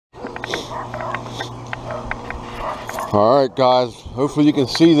Alright guys, hopefully you can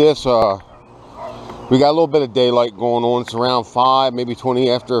see this. We got a little bit of daylight going on. It's around 5, maybe 20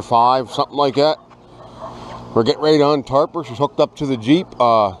 after 5, something like that. We're getting ready to untarp her. She's hooked up to the Jeep.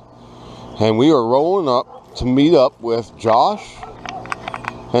 And we are rolling up to meet up with Josh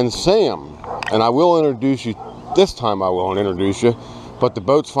and Sam. And I will introduce you, this time I will introduce you. But the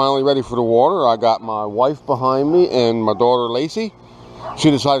boat's finally ready for the water. I got my wife behind me and my daughter Lacey. She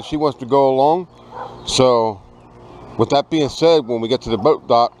decided she wants to go along. So, with that being said, when we get to the boat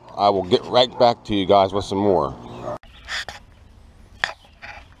dock, I will get right back to you guys with some more.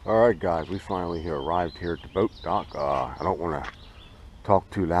 Alright guys, we finally arrived here at the boat dock. I don't want to talk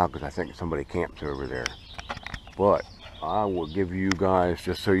too loud because I think somebody camps over there. But I will give you guys,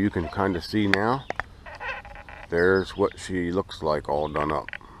 just so you can kind of see now, there's what she looks like all done up.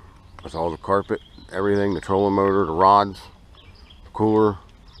 With all the carpet, everything, the trolling motor, the rods, the cooler.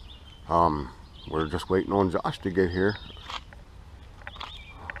 We're just waiting on Josh to get here.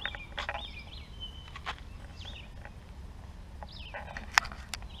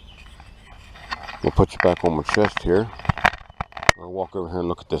 We'll put you back on my chest here. I'll walk over here and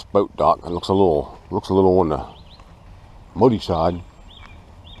look at this boat dock. It looks a little on the muddy side.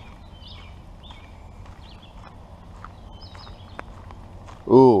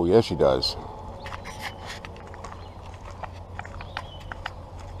 Ooh, yes she does.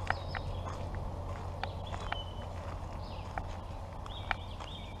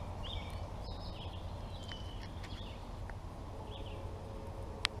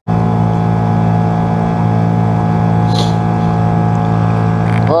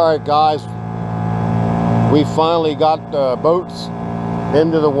 Alright guys, we finally got the boats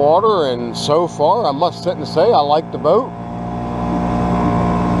into the water, and so far I must sit and say I like the boat.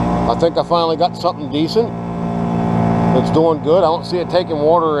 I think I finally got something decent. It's doing good. I don't see it taking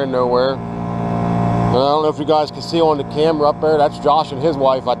water in nowhere. And I don't know if you guys can see on the camera up there, that's Josh and his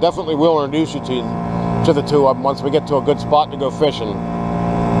wife. I definitely will introduce you to the two of them once we get to a good spot to go fishing.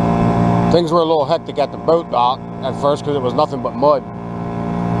 Things were a little hectic at the boat dock at first because it was nothing but mud.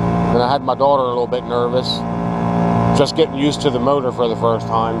 And I had my daughter a little bit nervous, just getting used to the motor for the first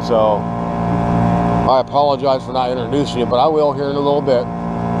time, so I apologize for not introducing you, but I will here in a little bit.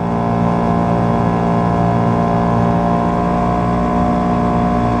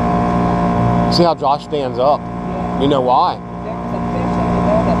 See how Josh stands up? Yeah. You know why? There was a fish over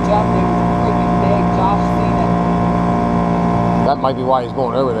there that jumped. It was freaking big. Josh seen it. That might be why he's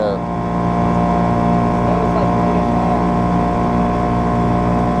going over there.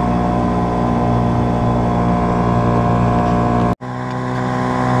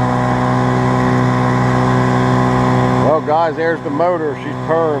 Guys, there's the motor. She's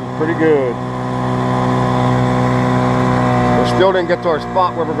purring pretty good. We still didn't get to our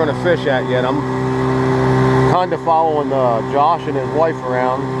spot where we're going to fish at yet. I'm kind of following Josh and his wife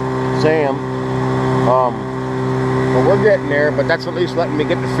around, Sam. But we're getting there, but that's at least letting me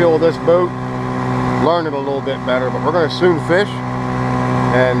get the feel of this boat, learn it a little bit better. But we're going to soon fish,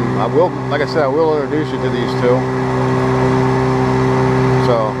 and I will, like I said, I will introduce you to these two.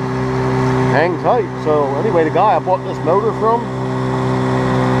 So hang tight. So anyway, the guy I bought this motor from,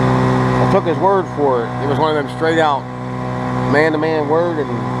 I took his word for it. It was one of them straight out man-to-man word, and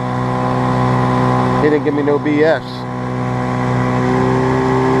he didn't give me no BS.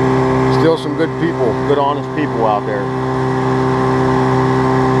 Still some good people, good honest people out there.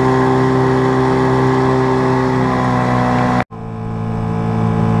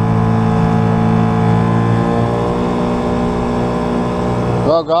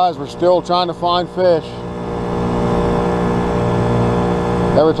 Well guys, we're still trying to find fish.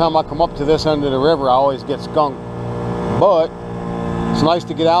 Every time I come up to this end of the river, I always get skunked. But it's nice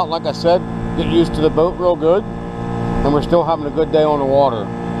to get out, like I said, get used to the boat real good. And we're still having a good day on the water.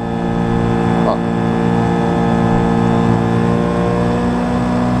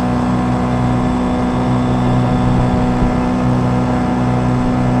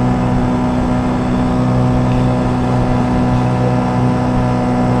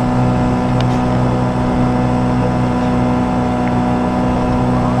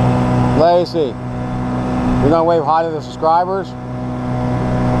 Lacey, you gonna wave hi to the subscribers? You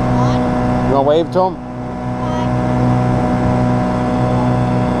gonna wave to them?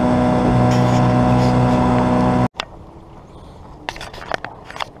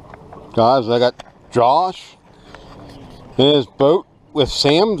 Guys, I got Josh in his boat with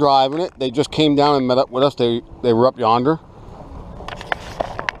Sam driving it. They just came down and met up with us. They were up yonder.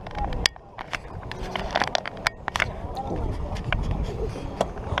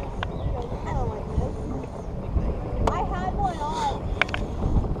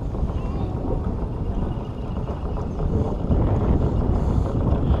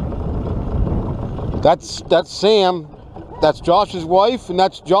 That's Sam. That's Josh's wife, and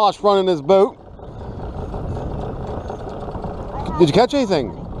that's Josh running his boat. Did you catch anything?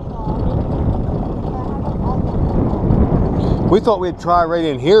 We thought we'd try right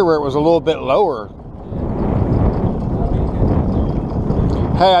in here where it was a little bit lower.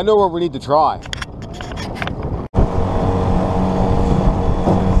 Hey, I know where we need to try.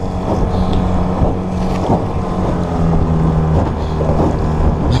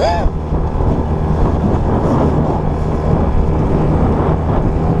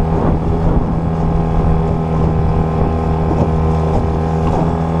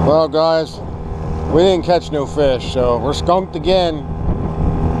 Well, guys, we didn't catch no fish, so we're skunked again.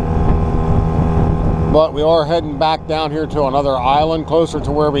 But we are heading back down here to another island closer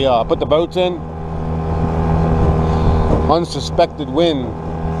to where we put the boats in. Unsuspected wind.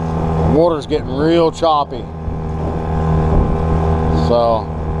 Water's getting real choppy. So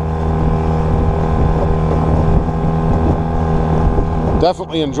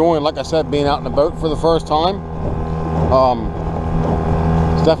definitely enjoying, like I said, being out in the boat for the first time.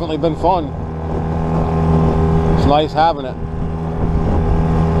 It's definitely been fun. It's nice having it.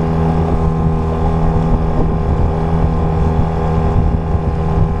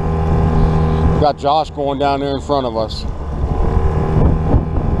 Got Josh going down there in front of us.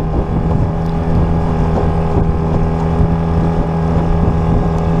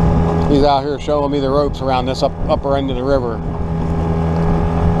 He's out here showing me the ropes around this upper end of the river.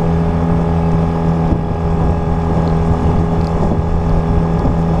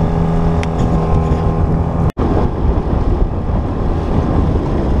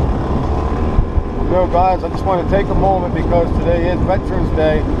 Guys, I just want to take a moment because today is Veterans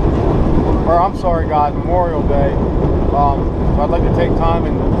Day, or I'm sorry guys, Memorial Day. So I'd like to take time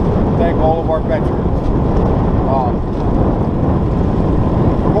and thank all of our veterans.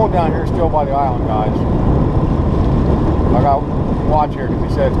 We're going down here still by the island, guys. I got to watch here because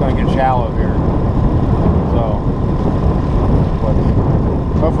he said it's going to get shallow here. So, but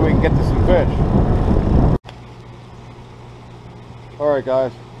hopefully we can get to some fish. Alright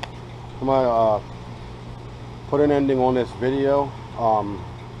guys, I'm going to put an ending on this video.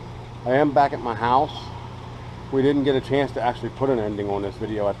 I am back at my house. We didn't get a chance to actually put an ending on this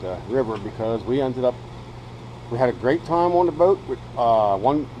video at the river because we had a great time on the boat.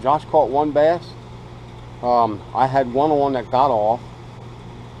 Josh caught one bass. I had one on that got off,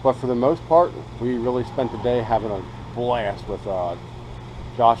 but for the most part we really spent the day having a blast with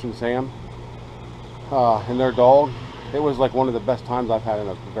Josh and Sam and their dog. It was like one of the best times I've had in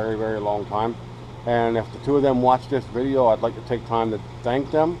a very, very long time. And if the two of them watch this video, I'd like to take time to thank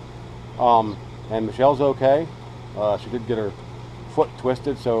them. And Michelle's okay. She did get her foot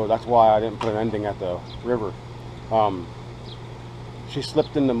twisted, so that's why I didn't put an ending at the river. She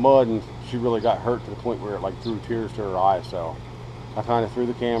slipped in the mud and she really got hurt to the point where it like drew tears to her eyes. So I kind of threw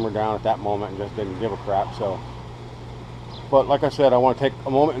the camera down at that moment and just didn't give a crap. So, but like I said, I want to take a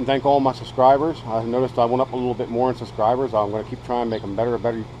moment and thank all my subscribers. I noticed I went up a little bit more in subscribers. I'm going to keep trying to make them better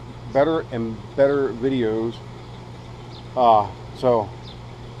and better videos. So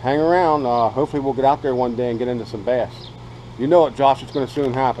hang around. Hopefully we'll get out there one day and get into some bass. You know it, Josh, it's going to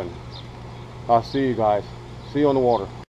soon happen. I'll see you guys. See you on the water.